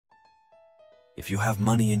If you have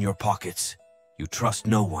money in your pockets, you trust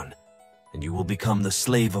no one, and you will become the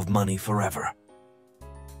slave of money forever.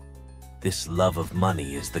 This love of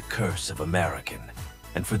money is the curse of American,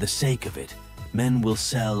 and for the sake of it, men will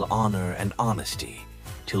sell honor and honesty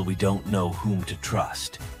till we don't know whom to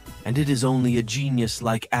trust. And it is only a genius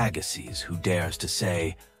like Agassiz who dares to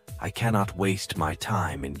say, "I cannot waste my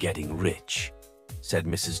time in getting rich," said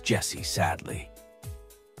Mrs. Jessie sadly.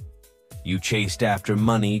 You chased after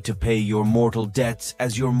money to pay your mortal debts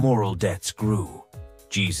as your moral debts grew.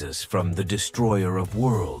 Jesus from the Destroyer of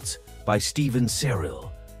Worlds by Stephen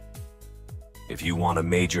Cyril. If you want a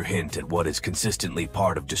major hint at what is consistently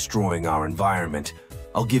part of destroying our environment,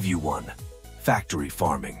 I'll give you one: factory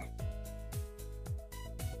farming.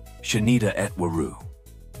 Shanita Etwaru.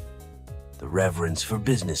 The reverence for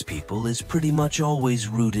business people is pretty much always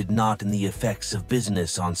rooted not in the effects of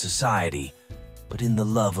business on society, but in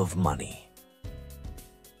the love of money.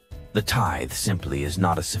 The tithe simply is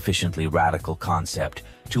not a sufficiently radical concept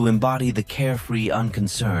to embody the carefree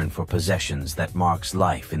unconcern for possessions that marks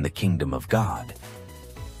life in the kingdom of God.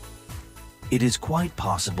 It is quite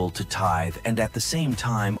possible to tithe and at the same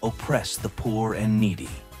time oppress the poor and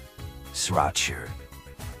needy. Srachir.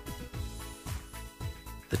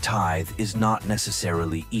 The tithe is not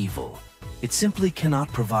necessarily evil. It simply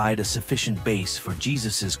cannot provide a sufficient base for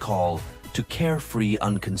Jesus's call to carefree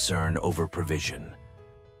unconcern over provision.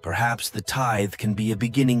 Perhaps the tithe can be a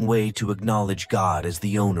beginning way to acknowledge God as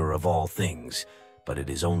the owner of all things, but it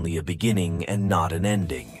is only a beginning and not an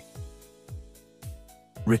ending.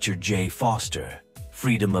 Richard J. Foster,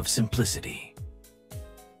 Freedom of Simplicity.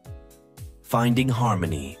 Finding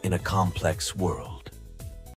harmony in a complex world.